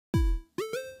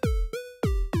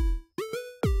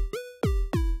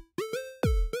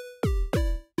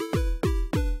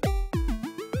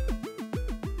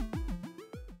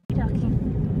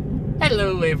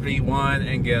Hello everyone,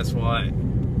 and guess what?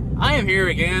 I am here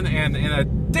again and in a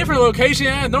different location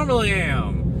than I normally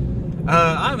am.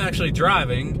 I'm actually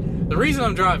driving. The reason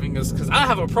I'm driving is because I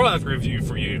have a product review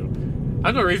for you.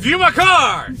 I'm going to review my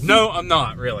car! No, I'm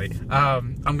not, really.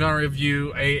 I'm going to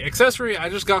review a accessory I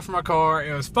just got for my car.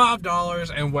 It was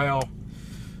 $5, and well,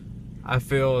 I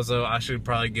feel as though I should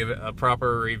probably give it a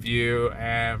proper review,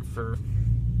 and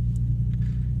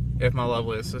if my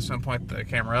lovely assistant point the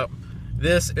camera up.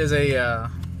 This is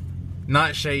a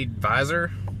nightshade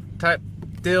visor type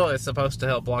deal. It's supposed to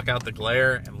help block out the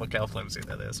glare, and look how flimsy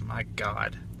that is. My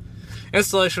God.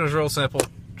 Installation is real simple.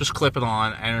 Just clip it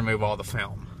on and remove all the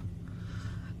film.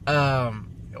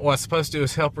 What it's supposed to do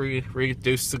is help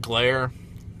reduce the glare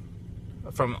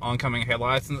from oncoming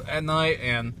headlights at night,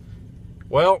 and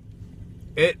well,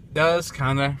 it does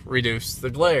kind of reduce the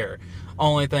glare.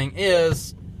 Only thing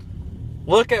is,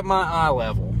 look at my eye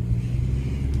level.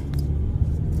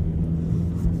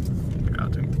 I'll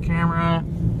take the camera.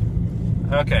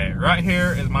 Okay, right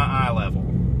here is my eye level.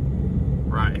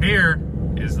 Right here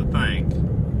is the thing.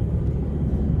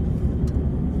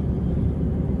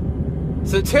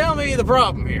 So tell me the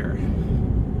problem here.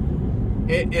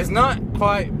 It is not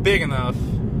quite big enough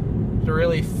to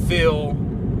really fill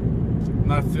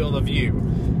my field of view.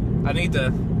 I need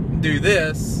to do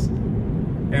this,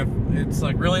 and it's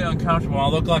like really uncomfortable. I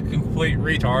look like a complete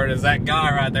retard as that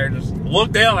guy right there just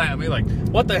looked down at me like,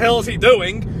 what the hell is he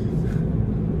doing?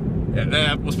 And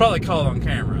that was probably caught on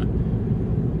camera.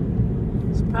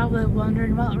 He's probably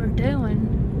wondering what we're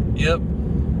doing. Yep.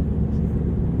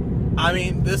 I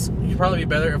mean, this would probably be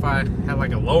better if I had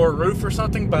like a lower roof or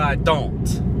something, but I don't.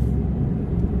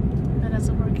 That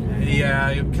doesn't work either.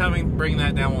 Yeah, bring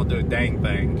that down won't do a dang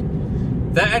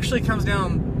thing. That actually comes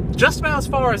down just about as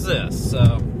far as this,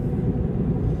 so.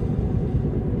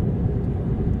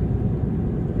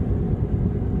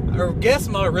 I guess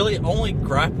my really only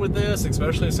gripe with this,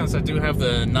 especially since I do have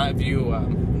the night view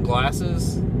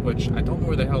glasses, which I don't know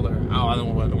where the hell they're. Oh, I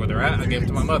don't know where they're at. I gave them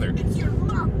to my mother. It's your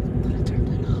mom.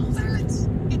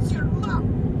 It's your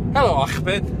mom. Hello,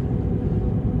 Ahmed.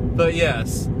 But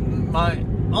yes, my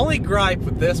only gripe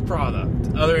with this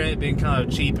product, other than it being kind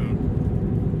of cheap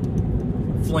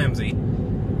and flimsy,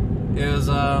 is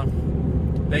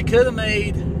they could have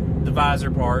made the visor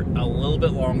part a little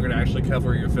bit longer to actually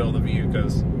cover your field of view,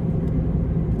 because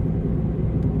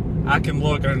I can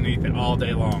look underneath it all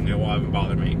day long. It won't even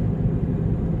bother me.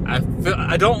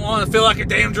 I don't want to feel like a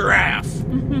damn giraffe.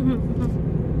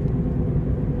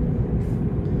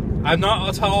 I'm not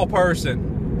a tall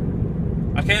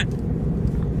person. I can't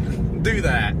do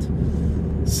that.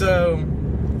 So,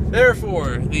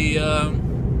 therefore, the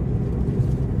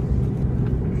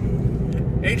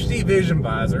HD Vision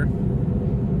Visor,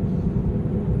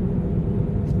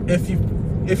 if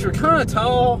you're kind of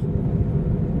tall,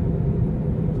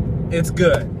 it's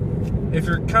good. If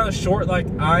you're kind of short like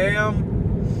I am,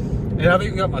 and I've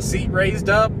even got my seat raised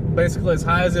up, basically as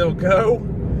high as it'll go.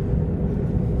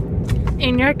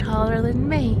 And you're taller than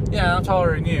me. Yeah, I'm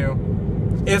taller than you.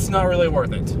 It's not really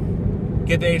worth it.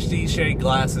 Get the HD shade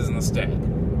glasses instead.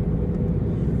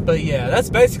 But yeah, that's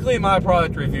basically my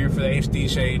product review for the HD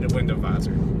shade window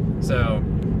visor. So,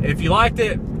 if you liked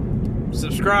it,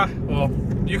 subscribe. Well,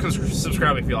 you can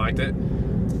subscribe if you liked it.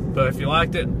 But if you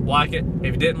liked it, like it.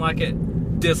 If you didn't like it,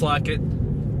 dislike it.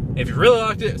 If you really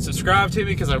liked it, subscribe to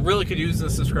me, because I really could use the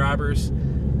subscribers.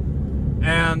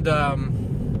 And I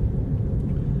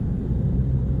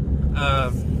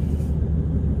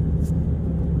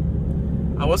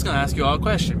was going to ask you all a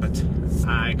question, but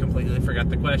I completely forgot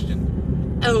the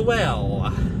question. Oh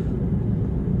well.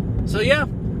 So yeah,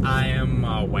 I am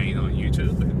Wayne on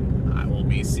YouTube, and I will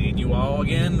be seeing you all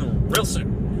again real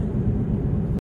soon.